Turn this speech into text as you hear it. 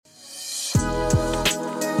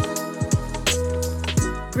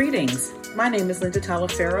Greetings. My name is Linda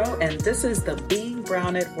Talaferro, and this is the Being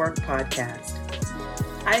Brown at Work podcast.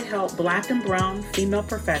 I help Black and Brown female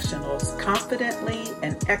professionals confidently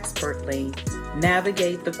and expertly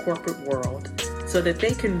navigate the corporate world so that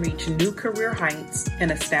they can reach new career heights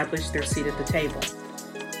and establish their seat at the table.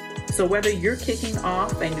 So whether you're kicking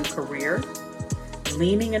off a new career,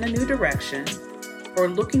 leaning in a new direction, or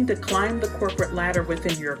looking to climb the corporate ladder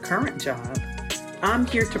within your current job, I'm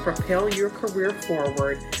here to propel your career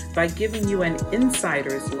forward by giving you an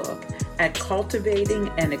insider's look at cultivating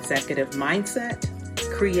an executive mindset,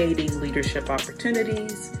 creating leadership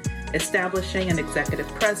opportunities, establishing an executive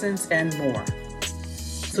presence, and more.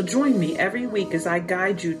 So join me every week as I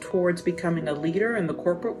guide you towards becoming a leader in the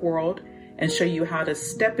corporate world and show you how to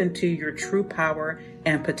step into your true power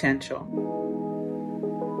and potential.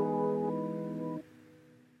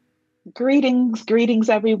 Greetings,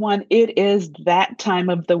 everyone. It is that time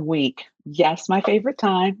of the week. Yes, my favorite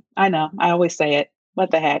time. I know, I always say it.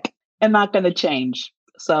 What the heck? I'm not going to change.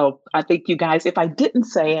 So I think you guys, if I didn't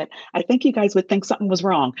say it, I think you guys would think something was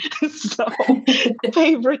wrong. So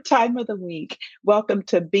favorite time of the week. Welcome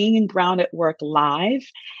to Being Brown at Work Live.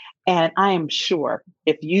 And I am sure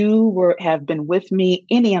if you have been with me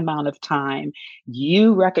any amount of time,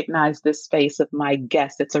 you recognize this face of my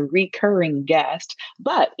guest. It's a recurring guest.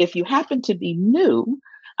 But if you happen to be new,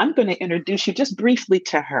 I'm going to introduce you just briefly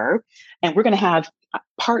to her. And we're going to have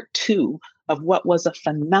part 2 of what was a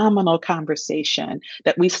phenomenal conversation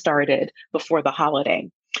that we started before the holiday.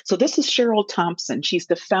 So this is Cheryl Thompson. She's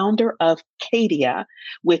the founder of CADIA,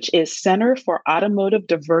 which is Center for Automotive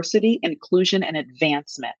Diversity, Inclusion, and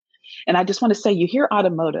Advancement. And I just want to say, you hear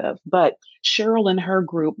automotive, but Cheryl and her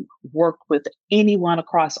group work with anyone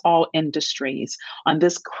across all industries on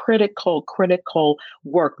this critical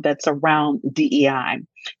work that's around DEI.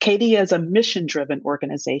 CADIA is a mission-driven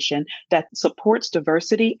organization that supports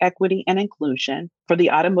diversity, equity, and inclusion for the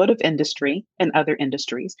automotive industry and other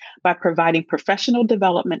industries by providing professional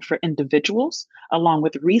development for individuals, along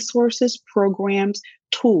with resources, programs,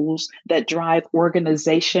 tools that drive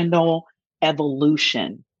organizational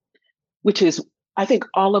evolution, which is, I think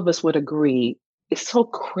all of us would agree, is so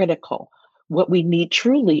critical. What we need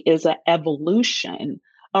truly is an evolution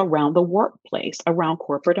around the workplace, around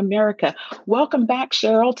corporate America. Welcome back,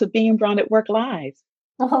 Cheryl, to Being Brown at Work Live.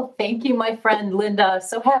 Oh, thank you, my friend, Linda.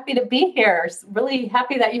 So happy to be here. Really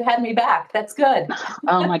happy that you had me back. That's good.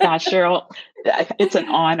 Oh my gosh, Cheryl, it's an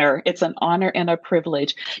honor. It's an honor and a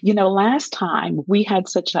privilege. You know, last time we had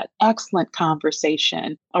such an excellent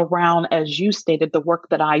conversation around, as you stated, the work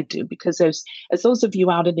that I do, because as those of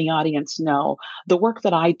you out in the audience know, the work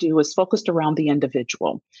that I do is focused around the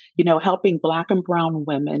individual, you know, helping Black and Brown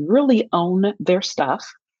women really own their stuff,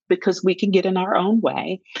 because we can get in our own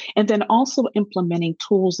way, and then also implementing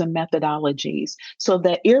tools and methodologies so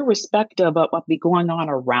that irrespective of what be going on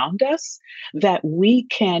around us, that we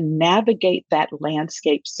can navigate that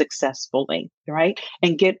landscape successfully, right?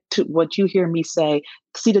 And get to what you hear me say,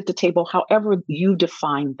 seat at the table, however you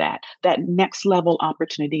define that next level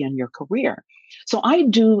opportunity in your career. So I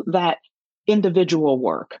do that individual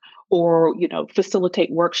work, or, you know,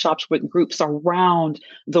 facilitate workshops with groups around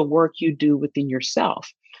the work you do within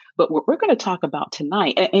yourself. But what we're going to talk about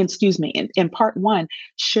tonight, in part 1,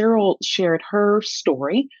 Cheryl shared her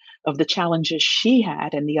story of the challenges she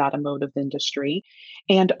had in the automotive industry,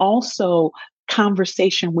 and also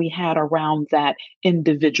conversation we had around that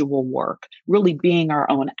individual work, really being our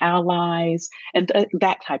own allies and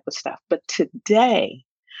that type of stuff. But today,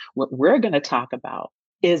 what we're going to talk about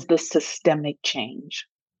is the systemic change.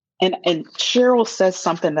 And Cheryl says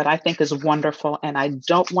something that I think is wonderful, and I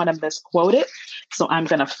don't want to misquote it. So I'm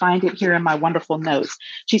going to find it here in my wonderful notes.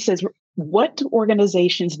 She says, what do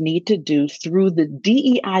organizations need to do through the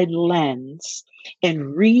DEI lens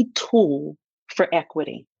and retool for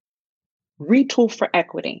equity? Retool for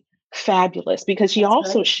equity. Fabulous. Because she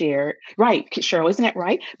also shared, right, Cheryl, isn't it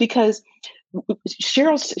right? Because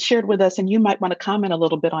Cheryl shared with us, and you might want to comment a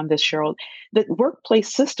little bit on this, Cheryl, that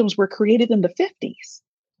workplace systems were created in the 50s.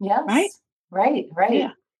 Yes. Right.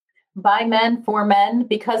 Yeah. By men, for men,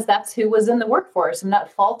 because that's who was in the workforce. I'm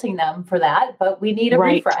not faulting them for that, but we need a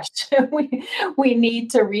refresh. we need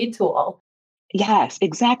to retool. Yes,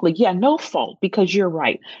 exactly. Yeah, no fault, because you're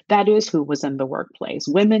right. That is who was in the workplace.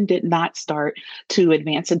 Women did not start to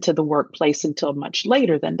advance into the workplace until much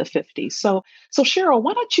later than the 50s. So Cheryl,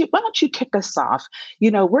 why don't you kick us off?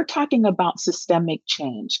 You know, we're talking about systemic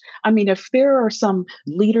change. I mean, if there are some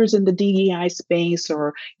leaders in the DEI space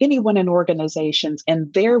or anyone in organizations,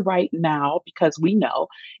 and they're right now, because we know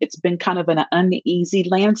it's been kind of an uneasy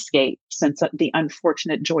landscape since the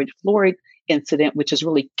unfortunate George Floyd incident, which has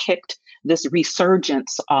really kicked this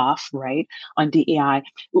resurgence off, right, on DEI.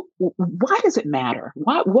 Why does it matter?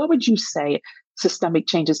 What would you say systemic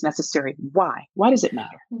change is necessary? Why? Why does it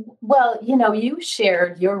matter? Well, you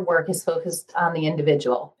shared your work is focused on the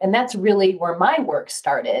individual. And that's really where my work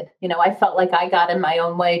started. I felt like I got in my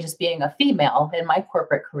own way just being a female in my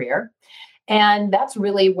corporate career. And that's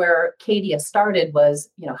really where Cadia started was,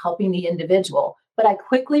 helping the individual. But I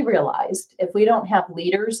quickly realized if we don't have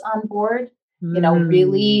leaders on board,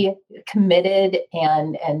 really committed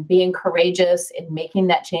and being courageous in making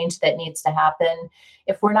that change that needs to happen,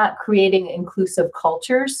 if we're not creating inclusive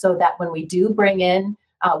cultures so that when we do bring in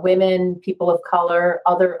women, people of color,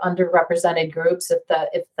 other underrepresented groups,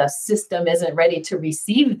 if the system isn't ready to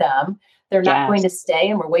receive them, they're not going to stay,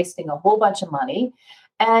 and we're wasting a whole bunch of money.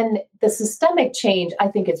 And the systemic change, I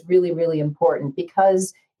think, is really, really important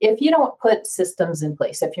because if you don't put systems in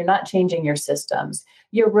place, if you're not changing your systems,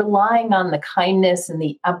 you're relying on the kindness and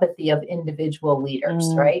the empathy of individual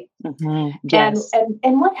leaders, right? Mm-hmm. Yes.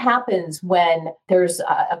 And what happens when there's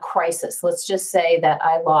a crisis? Let's just say that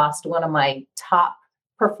I lost one of my top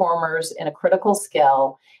performers in a critical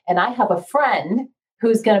skill, and I have a friend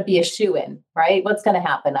who's going to be a shoo-in, right? What's going to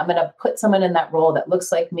happen? I'm going to put someone in that role that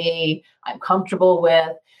looks like me, I'm comfortable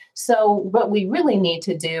with. So what we really need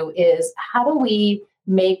to do is how do we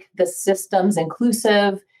make the systems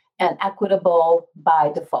inclusive and equitable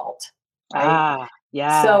by default? Right?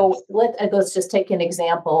 Yeah. So let's just take an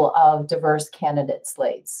example of diverse candidate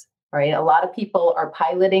slates, right? A lot of people are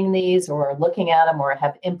piloting these or looking at them or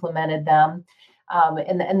have implemented them.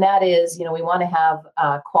 And that is, we want to have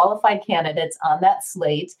qualified candidates on that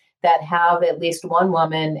slate that have at least one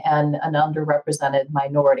woman and an underrepresented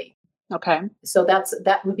minority. Okay. So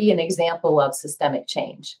that would be an example of systemic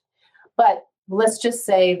change. But let's just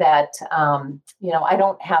say that, I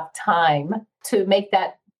don't have time to make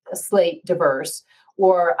that slate diverse,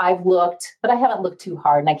 or I've looked, but I haven't looked too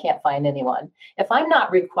hard and I can't find anyone. If I'm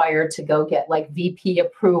not required to go get like VP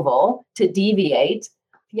approval to deviate,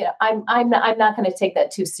 I'm not going to take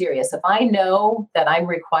that too serious. If I know that I'm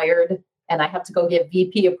required and I have to go get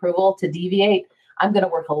VP approval to deviate, I'm going to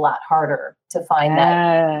work a lot harder to find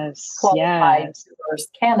that qualified diverse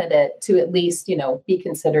candidate to at least, be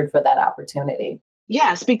considered for that opportunity.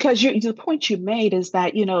 Yes, because the point you made is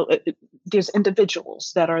that, there's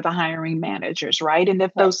individuals that are the hiring managers, right? And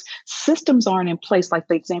if those systems aren't in place, like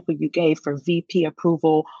the example you gave for VP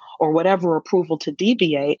approval or whatever approval to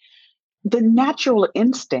deviate, the natural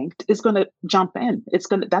instinct is going to jump in.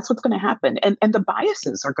 That's what's going to happen. And the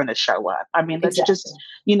biases are going to show up. I mean,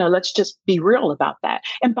 let's just be real about that.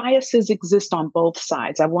 And biases exist on both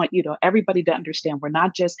sides. I want everybody to understand we're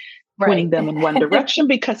not just pointing them in one direction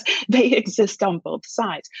because they exist on both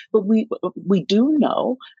sides. But we do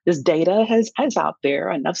know this data has out there,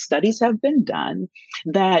 enough studies have been done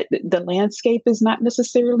that the landscape is not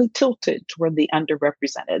necessarily tilted toward the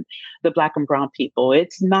underrepresented, the Black and brown people.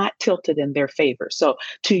 It's not tilted in their favor. So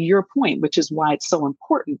to your point, which is why it's so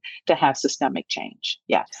important to have systemic change.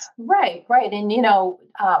 Yes. Right. And,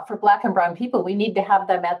 for Black and brown people, we need to have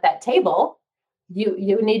them at that table.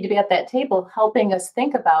 You need to be at that table helping us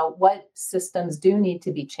think about what systems do need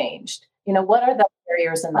to be changed. What are the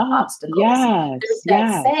barriers and the obstacles? There's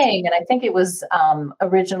that saying, and I think it was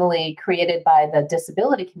originally created by the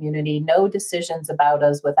disability community, no decisions about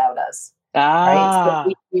us without us. Right?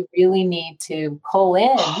 So we really need to pull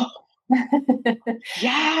in the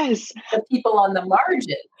people on the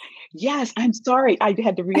margin. Yes, I'm sorry. I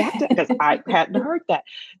had to react to that because I hadn't heard that.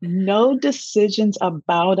 No decisions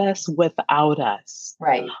about us without us.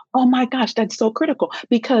 Right. Oh my gosh, that's so critical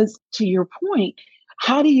because to your point,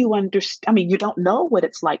 how do you understand? I mean, you don't know what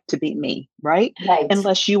it's like to be me, right?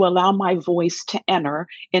 Unless you allow my voice to enter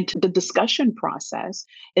into the discussion process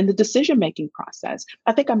and the decision-making process.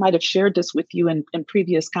 I think I might have shared this with you in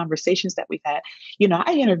previous conversations that we've had.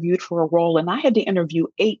 I interviewed for a role and I had to interview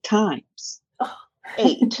 8 times.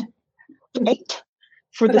 8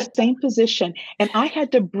 for the same position. And I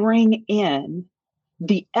had to bring in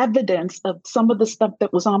the evidence of some of the stuff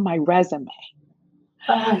that was on my resume.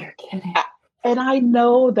 Oh, you're kidding. And I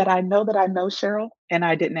know, Cheryl, and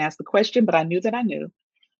I didn't ask the question, but I knew that I knew.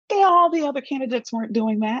 All the other candidates weren't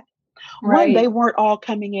doing that. Right. One, they weren't all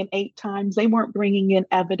coming in 8 times. They weren't bringing in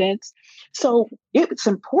evidence. So it's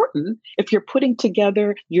important if you're putting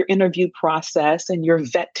together your interview process and your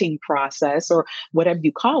vetting process or whatever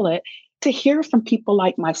you call it, to hear from people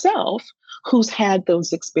like myself who's had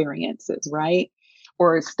those experiences, right?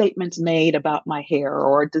 Or statements made about my hair,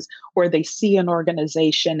 or they see an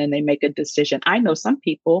organization and they make a decision. I know some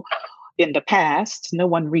people in the past, no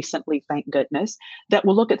one recently, thank goodness, that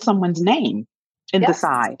will look at someone's name and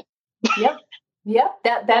decide. Yep. Yep,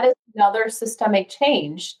 that is another systemic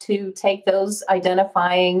change to take those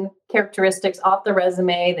identifying characteristics off the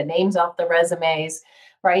resume, the names off the resumes,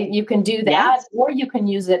 right? You can do that, Yes. or you can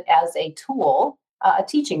use it as a tool, a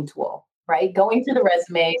teaching tool, right? Going through the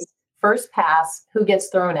resumes, first pass, who gets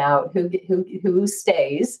thrown out, who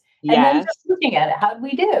stays, and then Yes. just looking at it, how do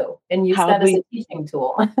we do? And use How'd that as a we teaching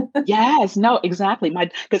tool. Yes, no, exactly.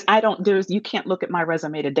 Because I don't, you can't look at my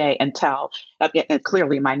resume today and tell,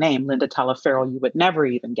 clearly my name, Linda Talaferro, you would never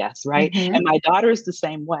even guess, right? And Mhm. my daughter is the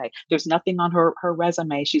same way. There's nothing on her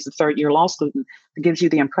resume. She's a third year law student that gives you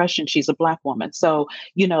the impression she's a Black woman. So,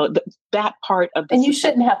 that part of the And you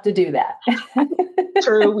system, shouldn't have to do that.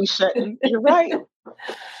 true, we shouldn't. You're right.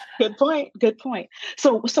 Good point. Good point.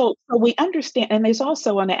 So we understand, and there's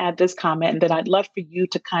also want to add this comment that I'd love for you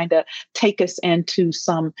to kind of take us into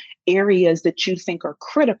some areas that you think are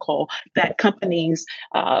critical that companies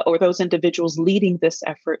or those individuals leading this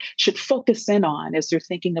effort should focus in on as they're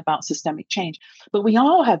thinking about systemic change. But we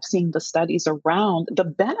all have seen the studies around the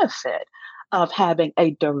benefit of having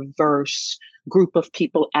a diverse group of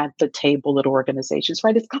people at the table at organizations,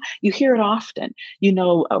 right? You hear it often,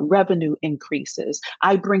 revenue increases.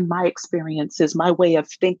 I bring my experiences, my way of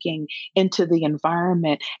thinking into the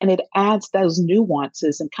environment, and it adds those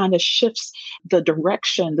nuances and kind of shifts the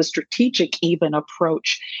direction, the strategic even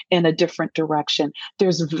approach in a different direction.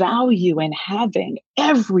 There's value in having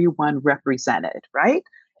everyone represented, right?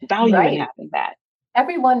 Value in Right. having that.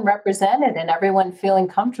 Everyone represented and everyone feeling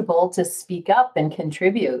comfortable to speak up and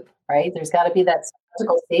contribute, right? There's got to be that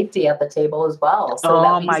psychological safety at the table as well, so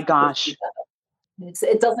that Oh we my can gosh. speak up.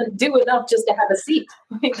 It doesn't do enough just to have a seat.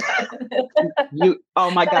 We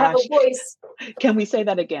Oh my gotta have a gosh. voice. Can we say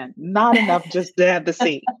that again? Not enough just to have the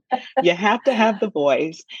seat. You have to have the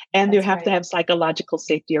voice, and you That's have to right. have psychological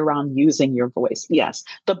safety around using your voice. Yes,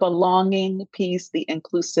 the belonging piece, the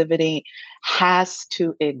inclusivity has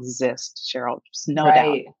to exist, Cheryl. Just no doubt.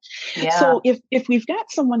 Right. Yeah. So if we've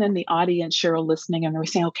got someone in the audience, Cheryl, listening, and they're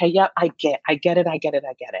saying, "Okay, yeah, I get it, I get it, I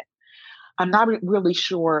get it. I'm not really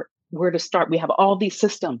sure where to start. We have all these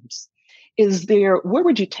systems. Where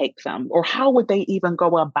would you take them, or how would they even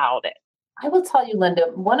go about it?" I will tell you, Linda,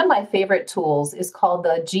 one of my favorite tools is called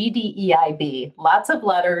the GDEIB. Lots of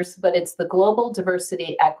letters, but it's the Global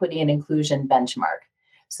Diversity, Equity, and Inclusion Benchmark.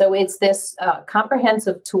 So it's this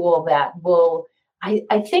comprehensive tool that will,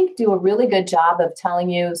 I think, do a really good job of telling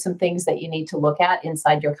you some things that you need to look at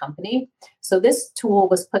inside your company. So this tool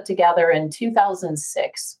was put together in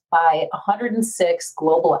 2006 by 106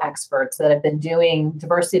 global experts that have been doing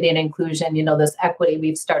diversity and inclusion, this equity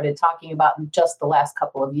we've started talking about in just the last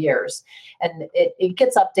couple of years. And it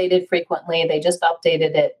gets updated frequently. They just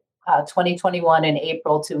updated it 2021 in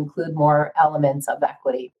April to include more elements of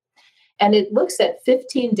equity. And it looks at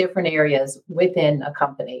 15 different areas within a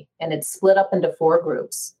company, and it's split up into 4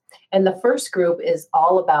 groups. And the first group is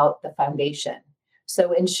all about the foundation.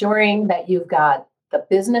 So ensuring that you've got the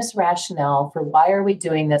business rationale for why are we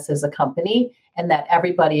doing this as a company, and that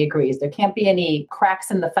everybody agrees. There can't be any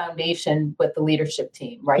cracks in the foundation with the leadership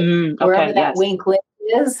team, right? Wherever Okay, that yes. wink link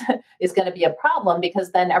is going to be a problem,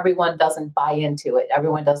 because then everyone doesn't buy into it.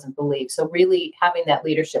 Everyone doesn't believe. So really having that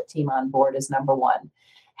leadership team on board is number one.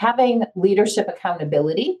 Having leadership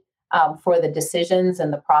accountability for the decisions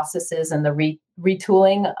and the processes and the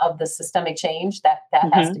retooling of the systemic change that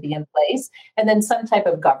has Hmm. to be in place, and then some type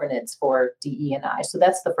of governance for DE&I. So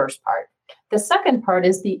that's the first part. The second part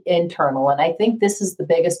is the internal, and I think this is the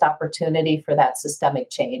biggest opportunity for that systemic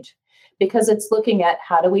change, because it's looking at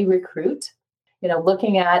how do we recruit,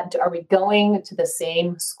 looking at, are we going to the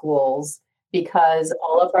same schools because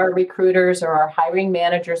all of our recruiters or our hiring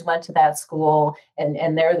managers went to that school, and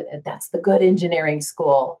that's the good engineering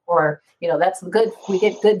school, or that's the good, we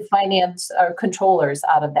get good finance or controllers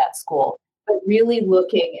out of that school. But really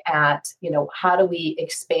looking at, how do we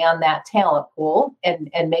expand that talent pool and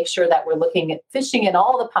make sure that we're looking at fishing in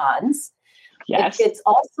all the ponds. Yes. It's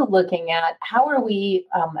also looking at how are we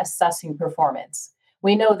assessing performance.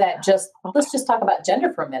 We know that let's just talk about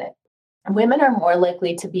gender for a minute. Women are more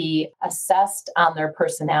likely to be assessed on their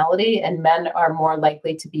personality, and men are more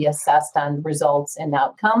likely to be assessed on results and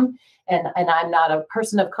outcome. And I'm not a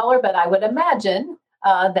person of color, but I would imagine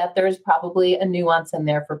that there's probably a nuance in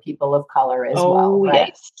there for people of color as well, Oh, right?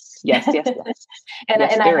 yes. Yes. And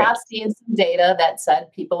Yes, I there have is. seen some data that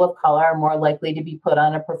said people of color are more likely to be put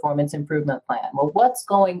on a performance improvement plan. Well, what's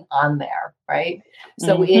going on there, right?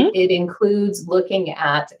 So Hmm. it includes looking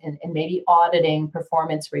at and maybe auditing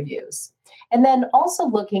performance reviews. And then also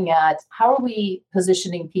looking at how are we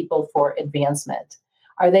positioning people for advancement?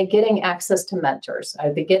 Are they getting access to mentors?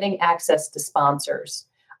 Are they getting access to sponsors?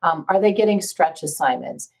 Are they getting stretch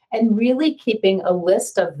assignments? and really keeping a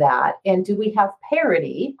list of that. And do we have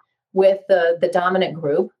parity with the dominant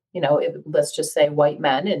group? Let's just say white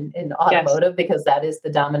men in automotive, because that is the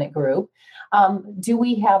dominant group. Do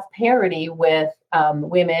we have parity with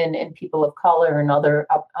women and people of color and other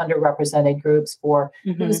underrepresented groups for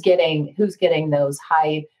who's getting those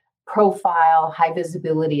high profile, high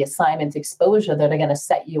visibility assignment exposure that are going to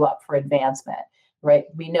set you up for advancement, right?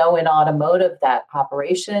 We know in automotive that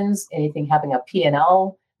operations, anything having a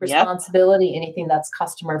P&L responsibility, anything that's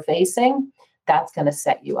customer facing, that's going to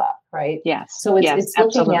set you up, right? Yes. So it's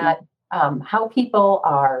looking at how people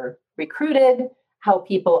are recruited, how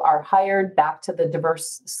people are hired, back to the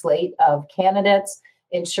diverse slate of candidates,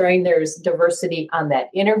 ensuring there's diversity on that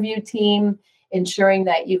interview team, ensuring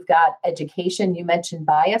that you've got education. You mentioned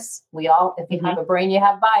bias. We all, if you have a brain, you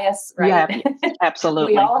have bias, right? Yeah,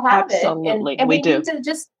 absolutely. We all have it. And we do.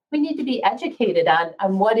 We need to be educated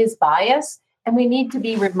on what is bias, and we need to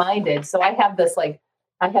be reminded. So I have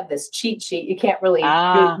this cheat sheet. You can't really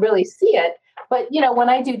see it. But, when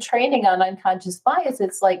I do training on unconscious bias,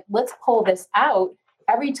 it's like, let's pull this out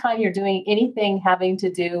every time you're doing anything having to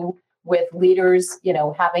do with leaders,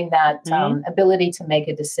 having that ability to make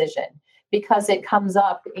a decision, because it comes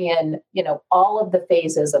up in, all of the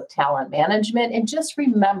phases of talent management. And just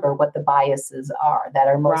remember what the biases are that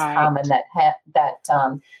are most common that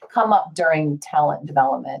come up during talent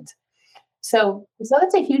development. So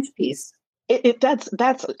that's a huge piece.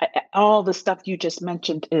 That's all the stuff you just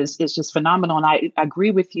mentioned is just phenomenal. And I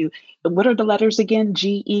agree with you. What are the letters again?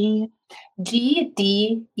 GDEIB.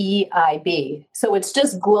 So it's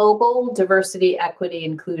just Global Diversity, Equity,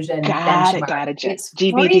 Inclusion Benchmark. Got it. It's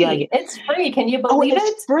free. It's free. Can you believe it?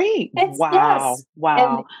 It's free. Wow. Yes.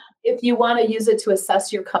 Wow. And if you want to use it to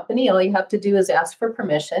assess your company, all you have to do is ask for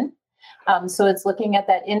permission. So it's looking at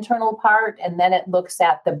that internal part, and then it looks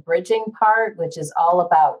at the bridging part, which is all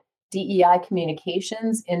about DEI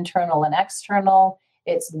communications, internal and external.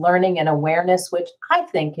 It's learning and awareness, which I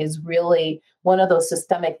think is really one of those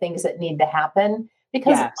systemic things that need to happen,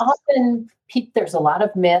 because often there's a lot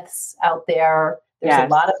of myths out there. There's a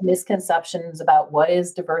lot of misconceptions about what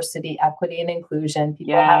is diversity, equity, and inclusion.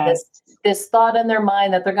 People have this thought in their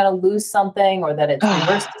mind that they're going to lose something, or that it's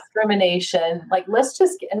reverse discrimination. Like, let's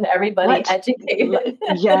just get everybody educated.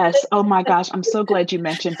 Yes. Oh my gosh. I'm so glad you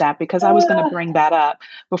mentioned that, because I was going to bring that up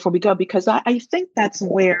before we go, because I think that's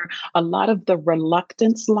where a lot of the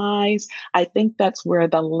reluctance lies. I think that's where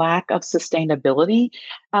the lack of sustainability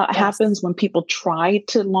happens when people try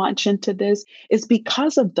to launch into this, is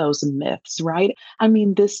because of those myths, right? I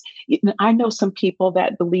mean, I know some people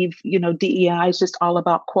that believe, DEI is just all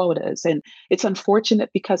about quotas. And it's unfortunate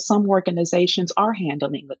because some organizations are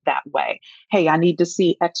handling it that way. Hey, I need to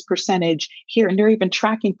see X percentage here. And they're even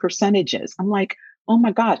tracking percentages. I'm like, oh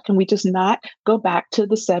my God, can we just not go back to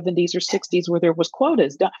the 70s or 60s where there was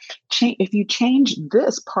quotas? If you change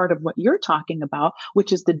this part of what you're talking about,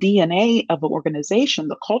 which is the DNA of an organization,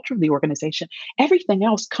 the culture of the organization, everything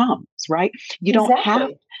else comes, right? You don't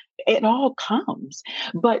have, it all comes.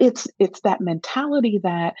 But it's that mentality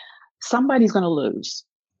that somebody's going to lose.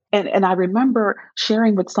 And I remember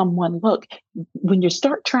sharing with someone, look, when you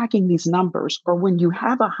start tracking these numbers, or when you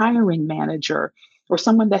have a hiring manager or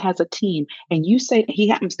someone that has a team, and you say he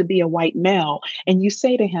happens to be a white male, and you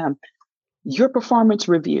say to him, your performance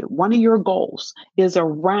review, one of your goals is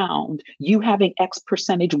around you having X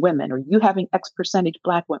percentage women, or you having X percentage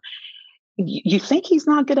Black women. You think he's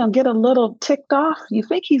not going to get a little ticked off? You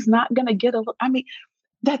think he's not going to get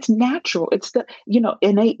that's natural. It's the,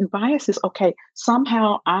 innate biases. Okay,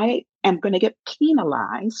 somehow I am going to get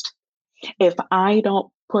penalized if I don't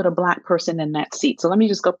put a Black person in that seat. So let me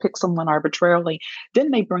just go pick someone arbitrarily.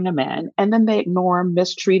 Then they bring them in, and then they ignore them,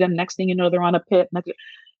 mistreat them. Next thing you know, they're on a pit.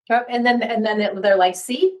 And then they're like,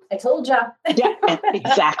 see, I told you. Yeah,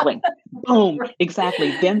 exactly. Boom.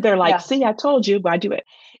 Exactly. Then they're like, see, I told you, but I do it.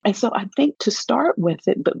 And so I think to start with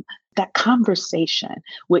it, that conversation,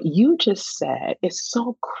 what you just said, is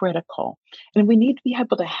so critical. And we need to be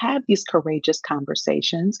able to have these courageous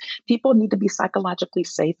conversations. People need to be psychologically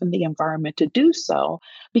safe in the environment to do so,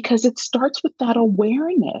 because it starts with that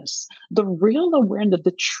awareness, the real awareness,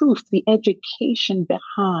 the truth, the education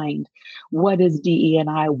behind what is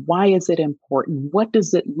DE&I, why is it important, what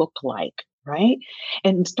does it look like? Right?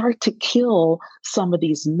 And start to kill some of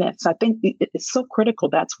these myths. I think it's so critical.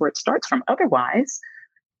 That's where it starts from. Otherwise,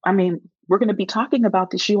 I mean, we're going to be talking about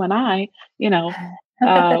this, you and I,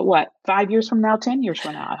 5 years from now, 10 years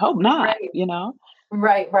from now? I hope not,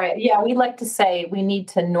 Right. Yeah. We like to say we need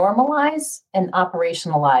to normalize and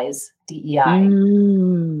operationalize DEI.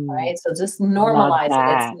 Right. So just normalize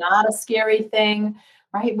it. It's not a scary thing.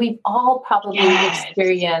 right? We've all probably Yes.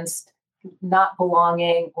 experienced not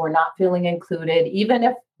belonging or not feeling included, even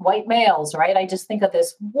if white males, right? I just think of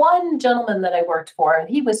this one gentleman that I worked for.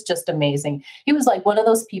 He was just amazing. He was like one of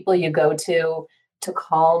those people you go to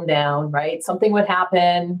calm down, right? Something would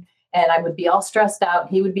happen and I would be all stressed out.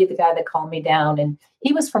 He would be the guy that calmed me down. And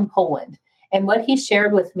he was from Poland. And what he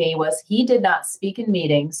shared with me was he did not speak in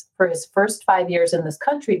meetings for his first 5 years in this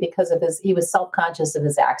country because of he was self-conscious of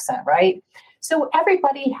his accent, right? So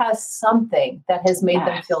everybody has something that has made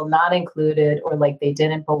them Yes. feel not included or like they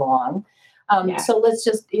didn't belong. Yes. So let's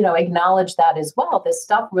just, acknowledge that as well. This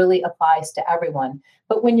stuff really applies to everyone.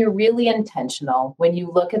 But when you're really intentional, when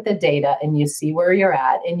you look at the data and you see where you're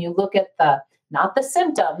at and you look at not the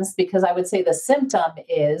symptoms, because I would say the symptom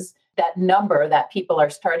is that number that people are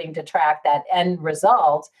starting to track, that end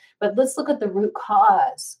result. But let's look at the root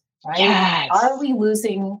cause, right? Yes. Are we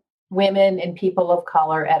losing women and people of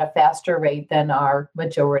color at a faster rate than our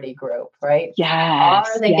majority group, right? Yes.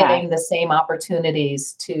 Are they getting the same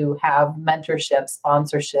opportunities to have mentorship,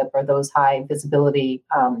 sponsorship, or those high visibility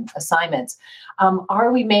assignments?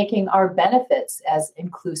 Are we making our benefits as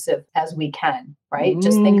inclusive as we can, right?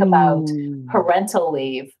 Just think about parental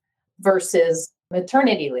leave versus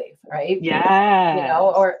maternity leave, right? Yes.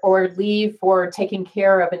 Or leave for taking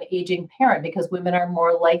care of an aging parent, because women are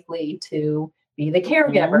more likely to be the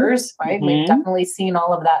caregivers, right? We've definitely seen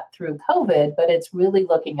all of that through COVID, but it's really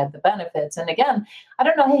looking at the benefits. And again, I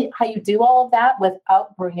don't know how you do all of that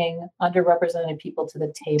without bringing underrepresented people to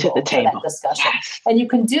the table for that discussion. Yes. And you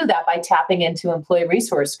can do that by tapping into employee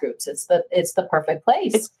resource groups. It's the perfect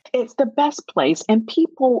place. It's the best place. And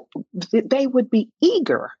people, they would be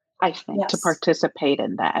eager, I think, to participate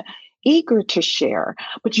in that, eager to share.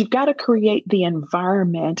 But you've got to create the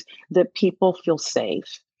environment that people feel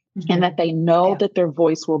safe. And that they know that their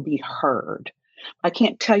voice will be heard. I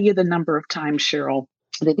can't tell you the number of times, Cheryl,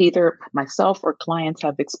 that either myself or clients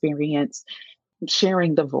have experienced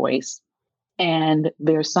sharing the voice, and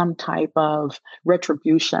there's some type of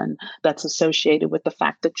retribution that's associated with the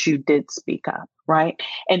fact that you did speak up, right?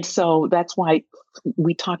 And so that's why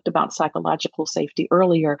we talked about psychological safety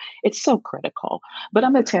earlier. It's so critical. But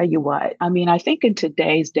I'm going to tell you what, I think in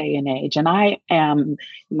today's day and age, and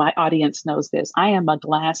my audience knows this, I am a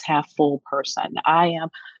glass half full person. I am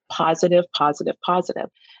positive, positive, positive.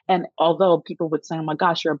 And although people would say, oh my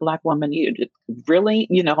gosh, you're a Black woman, you really,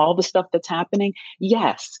 all the stuff that's happening.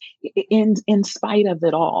 Yes, in spite of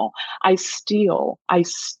it all, I still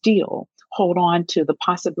hold on to the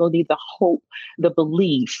possibility, the hope, the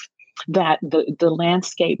belief that the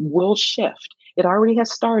landscape will shift. It already has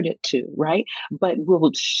started to, right? But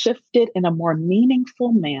we'll shift it in a more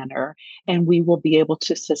meaningful manner, and we will be able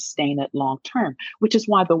to sustain it long term, which is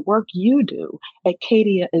why the work you do at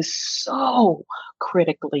Cadia is so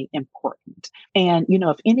critically important. And,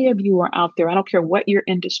 if any of you are out there, I don't care what your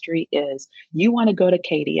industry is, you want to go to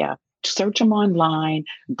Cadia, search them online,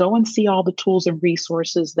 go and see all the tools and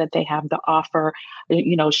resources that they have to offer.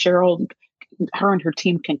 Cheryl, her and her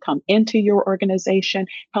team can come into your organization,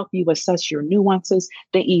 help you assess your nuances.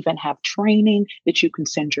 They even have training that you can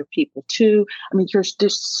send your people to.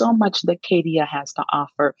 There's so much that Cadia has to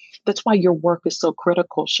offer. That's why your work is so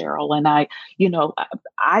critical, Cheryl. And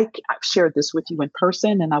I've shared this with you in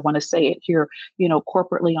person, and I want to say it here,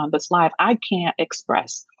 corporately on this live. I can't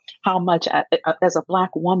express how much as a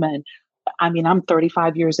Black woman, I'm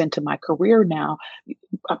 35 years into my career now,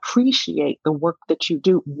 appreciate the work that you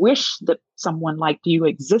do. Wish that someone like you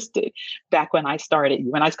existed back when I started.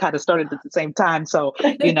 When I kind of started at the same time. So,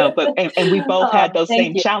 but we both had those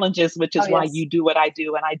same challenges, which is why you do what I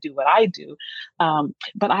do and I do what I do.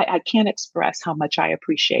 But I can't express how much I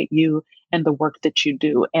appreciate you and the work that you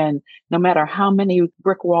do. And no matter how many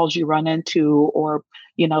brick walls you run into, or,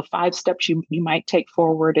 5 steps you might take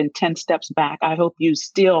forward and 10 steps back, I hope you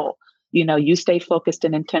still you stay focused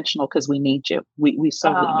and intentional, because we need you. We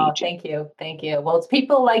certainly need you. Thank you. Well, it's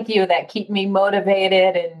people like you that keep me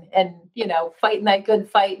motivated and fighting that good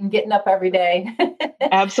fight and getting up every day.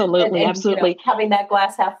 Absolutely. and, absolutely. Having that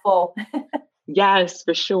glass half full. Yes,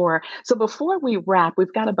 for sure. So before we wrap,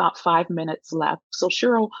 we've got about 5 minutes left. So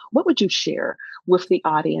Cheryl, what would you share with the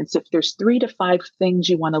audience if there's 3 to 5 things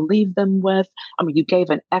you want to leave them with? You gave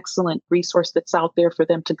an excellent resource that's out there for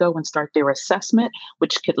them to go and start their assessment,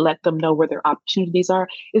 which could let them know where their opportunities are.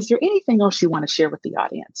 Is there anything else you want to share with the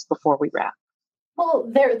audience before we wrap? Well,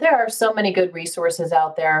 there are so many good resources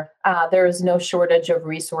out there. There is no shortage of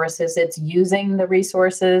resources. It's using the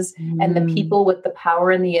resources and the people with the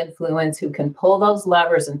power and the influence who can pull those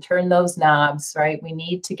levers and turn those knobs, right? We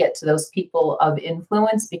need to get to those people of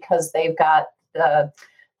influence because they've got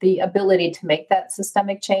the ability to make that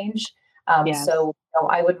systemic change. So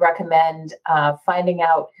I would recommend finding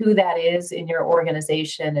out who that is in your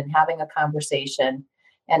organization and having a conversation.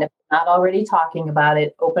 And if you're not already talking about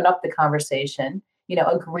it, open up the conversation.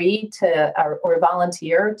 Agree to or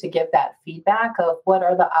volunteer to give that feedback of what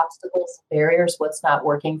are the obstacles, barriers, what's not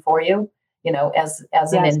working for you, as an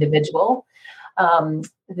Yes. individual.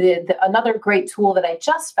 Another great tool that I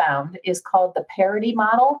just found is called the parity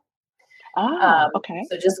model. Okay.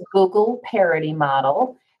 So just Google parity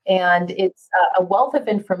model, and it's a wealth of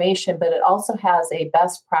information, but it also has a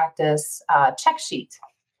best practice check sheet.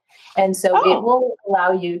 And so it will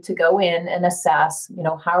allow you to go in and assess,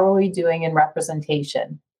 how are we doing in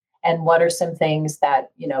representation? And what are some things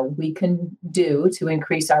that, we can do to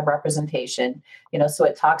increase our representation? So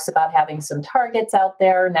it talks about having some targets out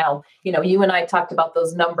there. Now, you and I talked about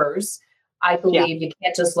those numbers. I believe you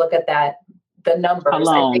can't just look at the numbers.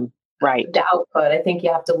 Alone. I think Right. the output. I think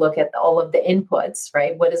you have to look at all of the inputs,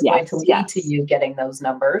 right? What is going to lead to you getting those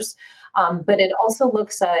numbers? But it also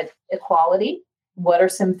looks at equality. What are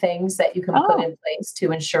some things that you can put in place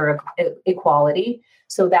to ensure equality?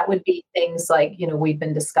 So that would be things like, we've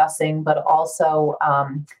been discussing, but also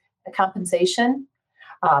compensation,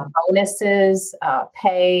 bonuses,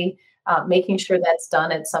 pay, making sure that's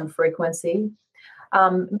done at some frequency,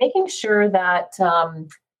 making sure that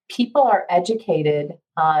people are educated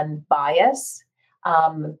on bias,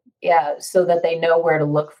 so that they know where to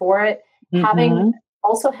look for it. Mm-hmm.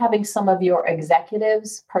 Having some of your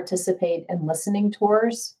executives participate in listening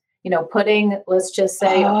tours, putting, let's just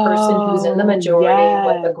say, a person who's in the majority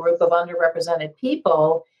with a group of underrepresented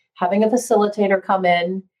people, having a facilitator come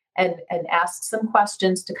in and ask some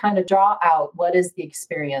questions to kind of draw out what is the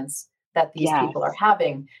experience that these people are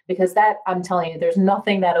having. Because that, I'm telling you, there's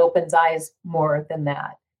nothing that opens eyes more than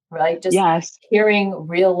that, right? Just hearing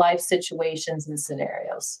real life situations and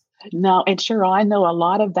scenarios. No, and Cheryl, I know a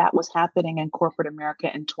lot of that was happening in corporate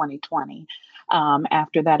America in 2020,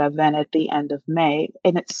 after that event at the end of May,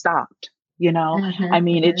 and it stopped. I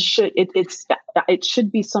mean, it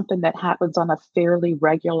should be something that happens on a fairly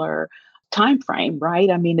regular time frame, right?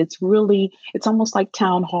 I mean, it's almost like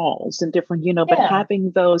town halls and different, but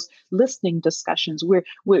having those listening discussions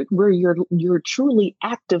where you're truly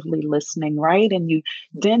actively listening, right? And you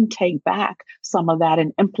then take back some of that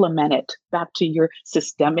and implement it back to your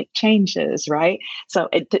systemic changes, right? So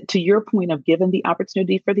to your point of giving the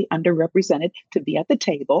opportunity for the underrepresented to be at the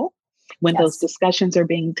table when those discussions are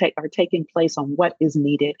taking place on what is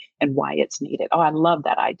needed and why it's needed. Oh, I love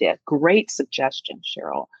that idea. Great suggestion,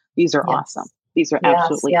 Cheryl. These are awesome. These are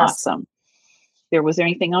absolutely awesome. Was there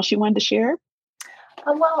anything else you wanted to share?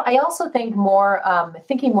 Well, I also think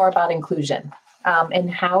thinking more about inclusion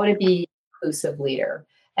and how to be an inclusive leader.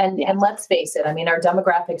 And let's face it, I mean, our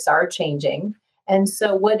demographics are changing. And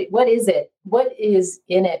so what is it? What is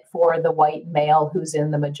in it for the white male who's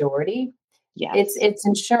in the majority? Yes. It's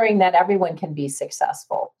ensuring that everyone can be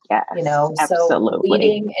successful. Yes, absolutely. So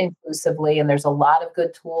leading inclusively, and there's a lot of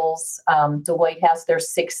good tools. Deloitte has their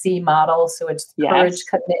 6C model. So it's courage,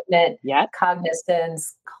 commitment,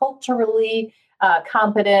 cognizance, culturally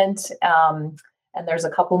competent. And there's a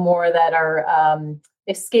couple more that are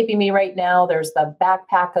escaping me right now. There's the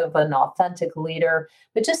backpack of an authentic leader,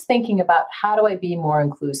 but just thinking about how do I be more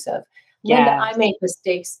inclusive? Linda, I make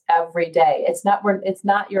mistakes every day. It's not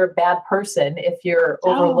you're a bad person if you're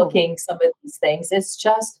overlooking some of these things. It's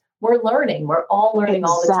just we're learning. We're all learning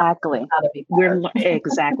all the time how to be better.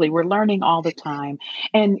 We're learning all the time.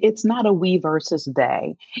 And it's not a we versus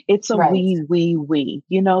they. It's a we. We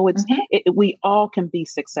all can be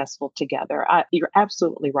successful together. You're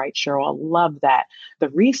absolutely right, Cheryl. I love that. The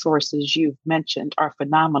resources you've mentioned are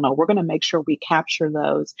phenomenal. We're going to make sure we capture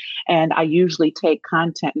those. And I usually take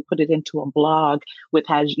content and put it into a blog with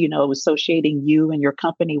associating you and your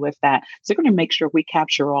company with that. So we're going to make sure we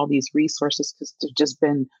capture all these resources because they've just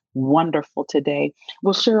been wonderful today.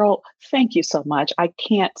 Well, Cheryl, thank you so much. I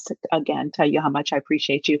can't, again, tell you how much I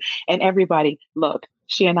appreciate you. And everybody, look,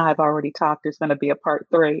 she and I have already talked. There's going to be a part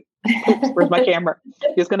 3. Oops, where's my camera?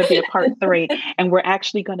 There's going to be a part 3. And we're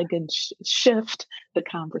actually going to shift the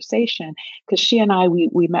conversation because she and I,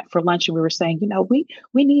 we met for lunch and we were saying, we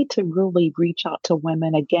need to really reach out to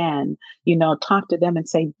women again, talk to them and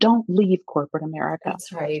say, don't leave corporate America.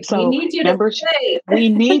 That's right. So we need you to stay. We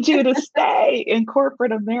need you to stay in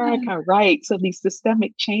corporate America, right? So these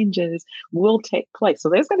systemic changes will take place. So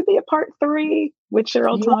there's going to be a part 3 with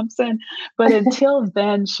Cheryl Thompson. But until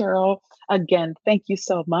then, Cheryl, again, thank you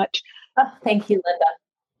so much. Oh, thank you, Linda.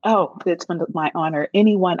 Oh, it's been my honor.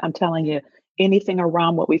 Anyone, I'm telling you, anything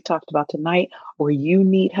around what we've talked about tonight, or you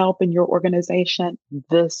need help in your organization,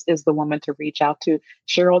 this is the woman to reach out to.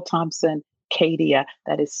 Cheryl Thompson, Cadia.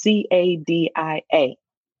 That is Cadia.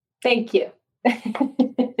 Thank you.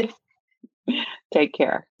 Take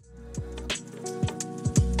care.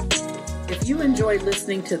 If you enjoyed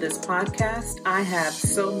listening to this podcast, I have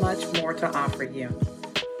so much more to offer you.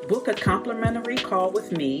 Book a complimentary call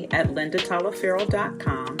with me at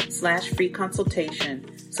lindatalaferro.com/free consultation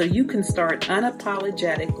so you can start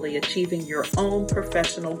unapologetically achieving your own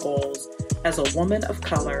professional goals as a woman of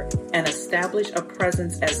color and establish a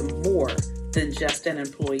presence as more than just an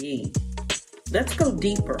employee. Let's go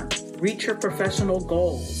deeper, reach your professional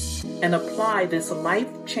goals, and apply this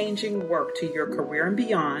life-changing work to your career and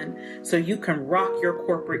beyond so you can rock your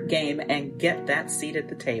corporate game and get that seat at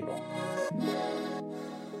the table.